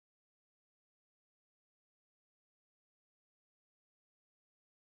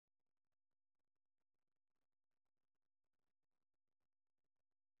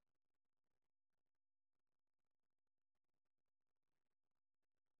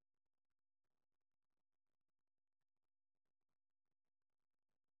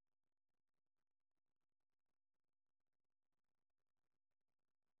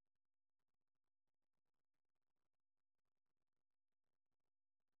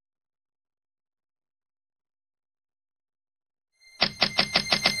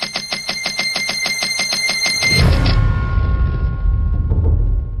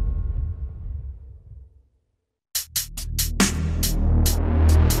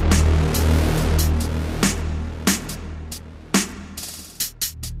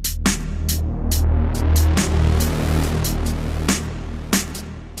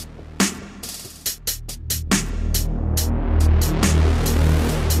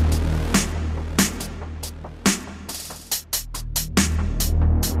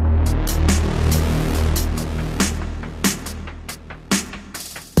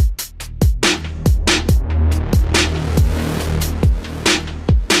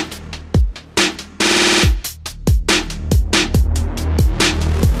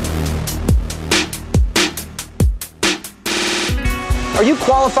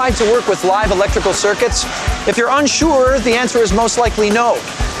qualified to work with live electrical circuits? If you're unsure, the answer is most likely no.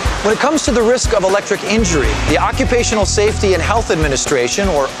 When it comes to the risk of electric injury, the Occupational Safety and Health Administration,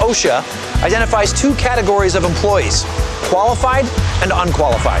 or OSHA, identifies two categories of employees: qualified and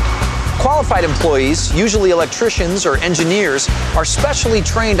unqualified. Qualified employees, usually electricians or engineers, are specially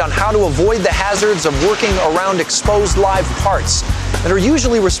trained on how to avoid the hazards of working around exposed live parts and are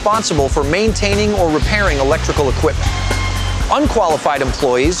usually responsible for maintaining or repairing electrical equipment. Unqualified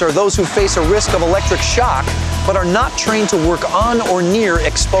employees are those who face a risk of electric shock but are not trained to work on or near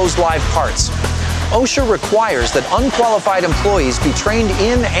exposed live parts. OSHA requires that unqualified employees be trained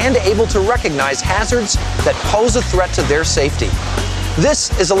in and able to recognize hazards that pose a threat to their safety.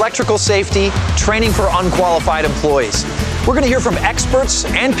 This is electrical safety training for unqualified employees. We're going to hear from experts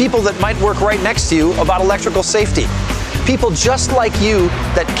and people that might work right next to you about electrical safety. People just like you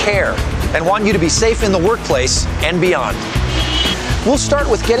that care and want you to be safe in the workplace and beyond. We'll start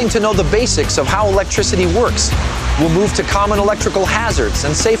with getting to know the basics of how electricity works. We'll move to common electrical hazards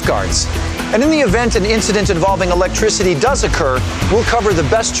and safeguards. And in the event an incident involving electricity does occur, we'll cover the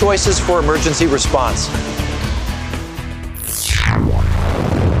best choices for emergency response.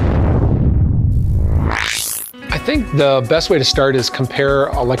 I think the best way to start is compare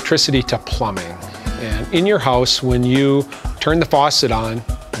electricity to plumbing. And in your house, when you turn the faucet on,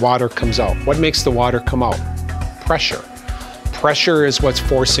 water comes out. What makes the water come out? Pressure. Pressure is what's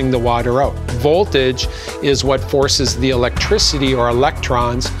forcing the water out. Voltage is what forces the electricity or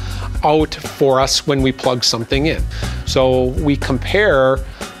electrons out for us when we plug something in. So we compare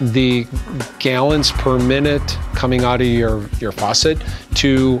the gallons per minute coming out of your faucet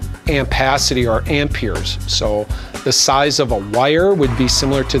to ampacity or amperes. So the size of a wire would be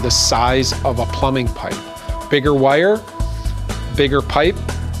similar to the size of a plumbing pipe. Bigger wire, bigger pipe,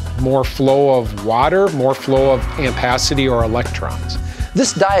 more flow of water, more flow of ampacity or electrons.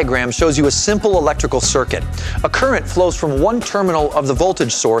 This diagram shows you a simple electrical circuit. A current flows from one terminal of the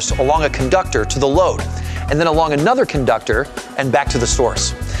voltage source along a conductor to the load, and then along another conductor and back to the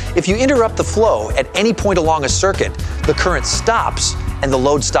source. If you interrupt the flow at any point along a circuit, the current stops and the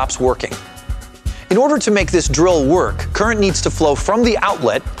load stops working. In order to make this drill work, current needs to flow from the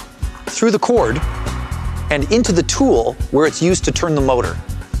outlet, through the cord, and into the tool where it's used to turn the motor.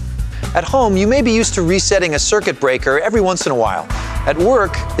 At home, you may be used to resetting a circuit breaker every once in a while. At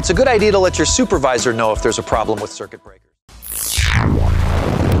work, it's a good idea to let your supervisor know if there's a problem with circuit breakers.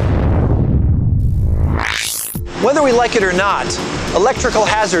 Whether we like it or not, electrical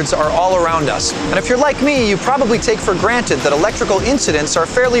hazards are all around us. And if you're like me, you probably take for granted that electrical incidents are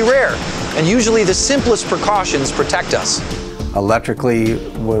fairly rare, and usually the simplest precautions protect us. Electrically,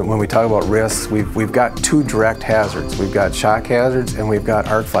 when we talk about risks, we've got two direct hazards. We've got shock hazards and we've got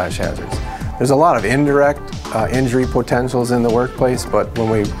arc flash hazards. There's a lot of indirect injury potentials in the workplace, but when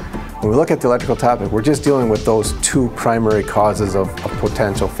we look at the electrical topic, we're just dealing with those two primary causes of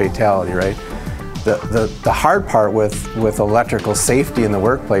potential fatality, right? The hard part with electrical safety in the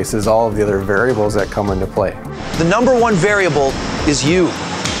workplace is all of the other variables that come into play. The number one variable is you.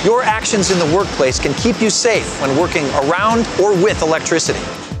 Your actions in the workplace can keep you safe when working around or with electricity.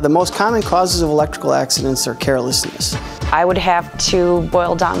 The most common causes of electrical accidents are carelessness. I would have to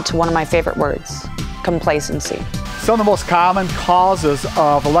boil down to one of my favorite words: complacency. Some of the most common causes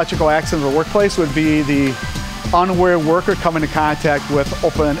of electrical accidents in the workplace would be the unaware worker coming into contact with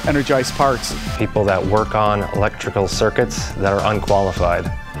open energized parts. People that work on electrical circuits that are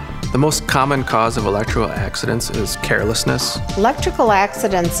unqualified. The most common cause of electrical accidents is carelessness. Electrical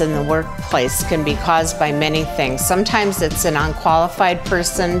accidents in the workplace can be caused by many things. Sometimes it's an unqualified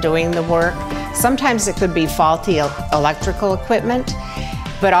person doing the work. Sometimes it could be faulty electrical equipment.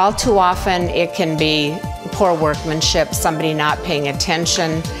 But all too often it can be poor workmanship, somebody not paying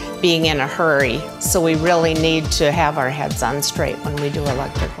attention, being in a hurry. So we really need to have our heads on straight when we do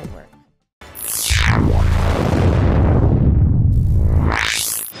electrical work.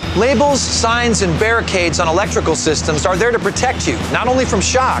 Labels, signs, and barricades on electrical systems are there to protect you, not only from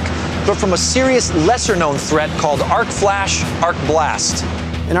shock, but from a serious lesser-known threat called arc flash, arc blast.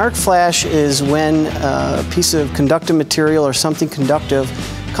 An arc flash is when a piece of conductive material or something conductive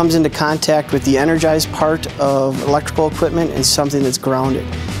comes into contact with the energized part of electrical equipment and something that's grounded.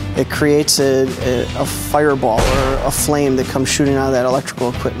 It creates a fireball or a flame that comes shooting out of that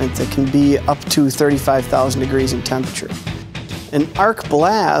electrical equipment that can be up to 35,000 degrees in temperature. An arc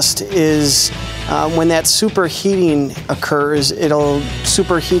blast is when that superheating occurs. It'll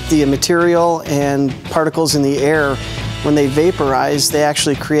superheat the material and particles in the air. When they vaporize, they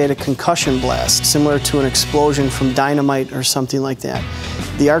actually create a concussion blast, similar to an explosion from dynamite or something like that.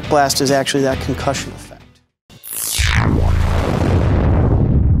 The arc blast is actually that concussion effect.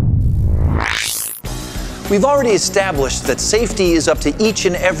 We've already established that safety is up to each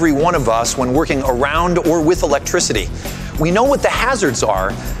and every one of us when working around or with electricity. We know what the hazards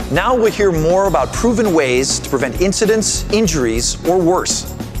are. Now we'll hear more about proven ways to prevent incidents, injuries, or worse.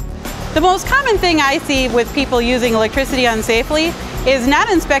 The most common thing I see with people using electricity unsafely is not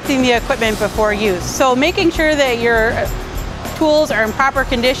inspecting the equipment before use. So making sure that your tools are in proper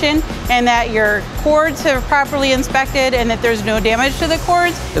condition and that your cords are properly inspected and that there's no damage to the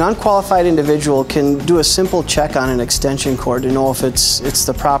cords. An unqualified individual can do a simple check on an extension cord to know if it's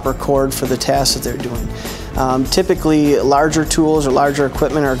the proper cord for the task that they're doing. Typically, larger tools or larger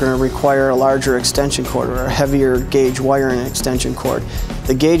equipment are going to require a larger extension cord or a heavier gauge wire in an extension cord.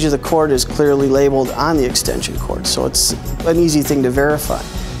 The gauge of the cord is clearly labeled on the extension cord, so it's an easy thing to verify.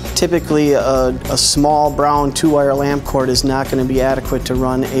 Typically, a small brown 2-wire lamp cord is not going to be adequate to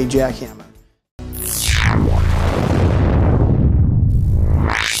run a jackhammer.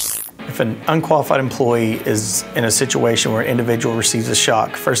 If an unqualified employee is in a situation where an individual receives a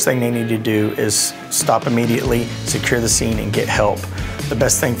shock, first thing they need to do is stop immediately, secure the scene, and get help. The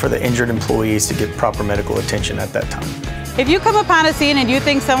best thing for the injured employee is to get proper medical attention at that time. If you come upon a scene and you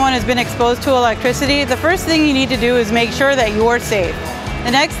think someone has been exposed to electricity, the first thing you need to do is make sure that you're safe. The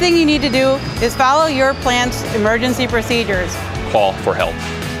next thing you need to do is follow your plant's emergency procedures. Call for help.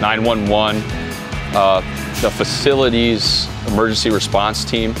 911, the facility's emergency response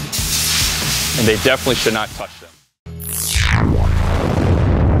team, and they definitely should not touch them.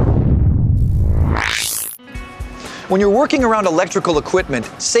 When you're working around electrical equipment,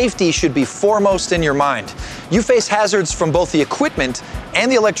 safety should be foremost in your mind. You face hazards from both the equipment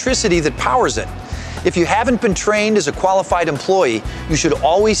and the electricity that powers it. If you haven't been trained as a qualified employee, you should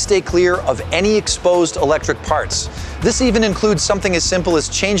always stay clear of any exposed electric parts. This even includes something as simple as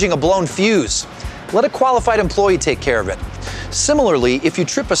changing a blown fuse. Let a qualified employee take care of it. Similarly, if you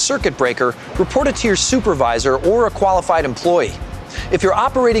trip a circuit breaker, report it to your supervisor or a qualified employee. If you're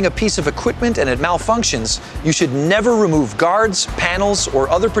operating a piece of equipment and it malfunctions, you should never remove guards, panels, or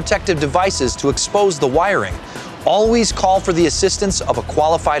other protective devices to expose the wiring. Always call for the assistance of a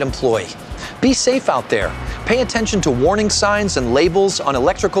qualified employee. Be safe out there. Pay attention to warning signs and labels on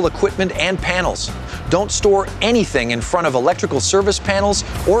electrical equipment and panels. Don't store anything in front of electrical service panels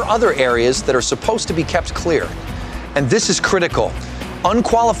or other areas that are supposed to be kept clear. And this is critical.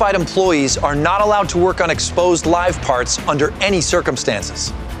 Unqualified employees are not allowed to work on exposed live parts under any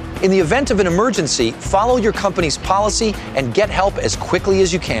circumstances. In the event of an emergency, follow your company's policy and get help as quickly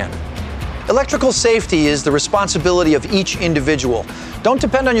as you can. Electrical safety is the responsibility of each individual. Don't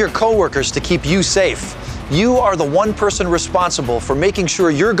depend on your coworkers to keep you safe. You are the one person responsible for making sure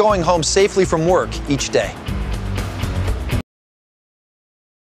you're going home safely from work each day.